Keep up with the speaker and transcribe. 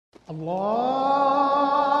The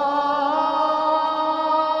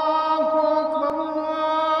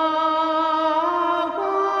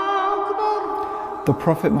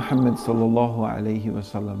Prophet Muhammad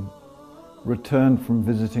ﷺ returned from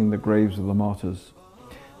visiting the graves of the martyrs,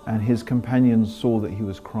 and his companions saw that he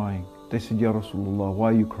was crying. They said, "Ya Rasulullah,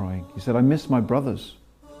 why are you crying?" He said, "I miss my brothers."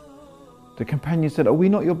 The companions said, "Are we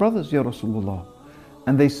not your brothers, Ya Rasulullah?"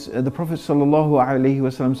 And the Prophet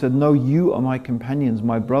ﷺ said, "No, you are my companions.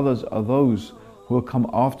 My brothers are those who will come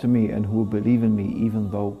after me and who will believe in me even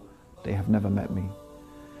though they have never met me."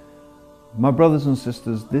 My brothers and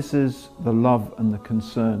sisters, this is the love and the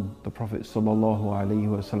concern the Prophet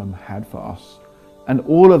ﷺ had for us. And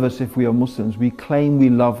all of us, if we are Muslims, we claim we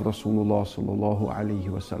love Rasulullah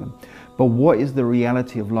ﷺ. But what is the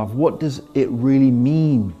reality of love? What does it really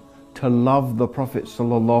mean to love the Prophet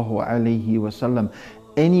ﷺ?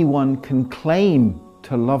 Anyone can claim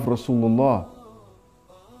to love Rasulullah,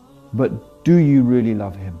 but do you really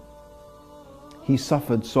love him? He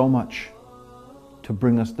suffered so much to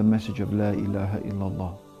bring us the message of La ilaha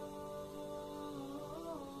illallah.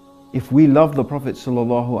 If we love the Prophet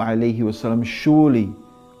ﷺ, surely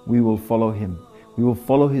we will follow him. We will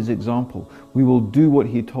follow his example. We will do what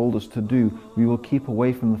he told us to do. We will keep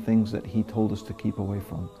away from the things that he told us to keep away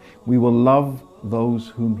from. We will love those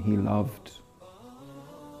whom he loved.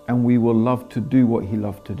 And we will love to do what he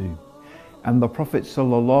loved to do. And the Prophet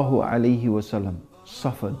ﷺ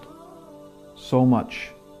suffered so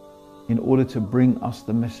much in order to bring us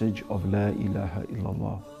the message of La ilaha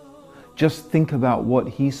illallah. Just think about what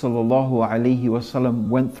he ﷺ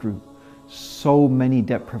went through. So many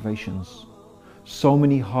deprivations, so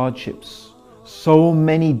many hardships, so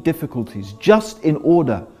many difficulties, just in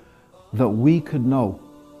order that we could know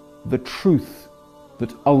the truth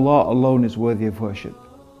that Allah alone is worthy of worship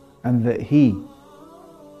and that he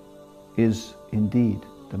is indeed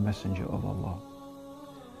the messenger of Allah.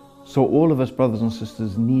 So all of us, brothers and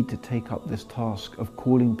sisters, need to take up this task of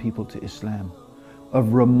calling people to Islam,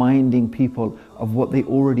 of reminding people of what they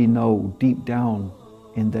already know deep down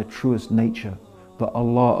in their truest nature, that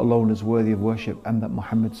Allah alone is worthy of worship and that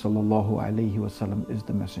Muhammad ﷺ is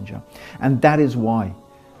the messenger. And that is why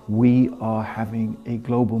we are having a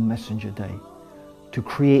Global Messenger Day, to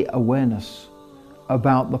create awareness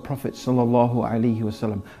about the Prophet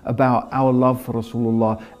ﷺ, about our love for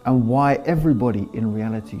Rasulullah, and why everybody in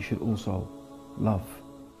reality should also love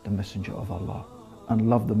the Messenger of Allah and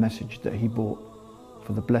love the message that he brought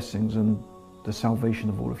for the blessings and the salvation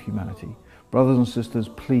of all of humanity. Brothers and sisters,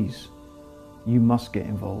 please, you must get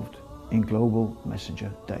involved in Global Messenger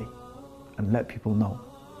Day and let people know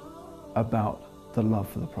about the love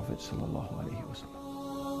for the Prophet ﷺ.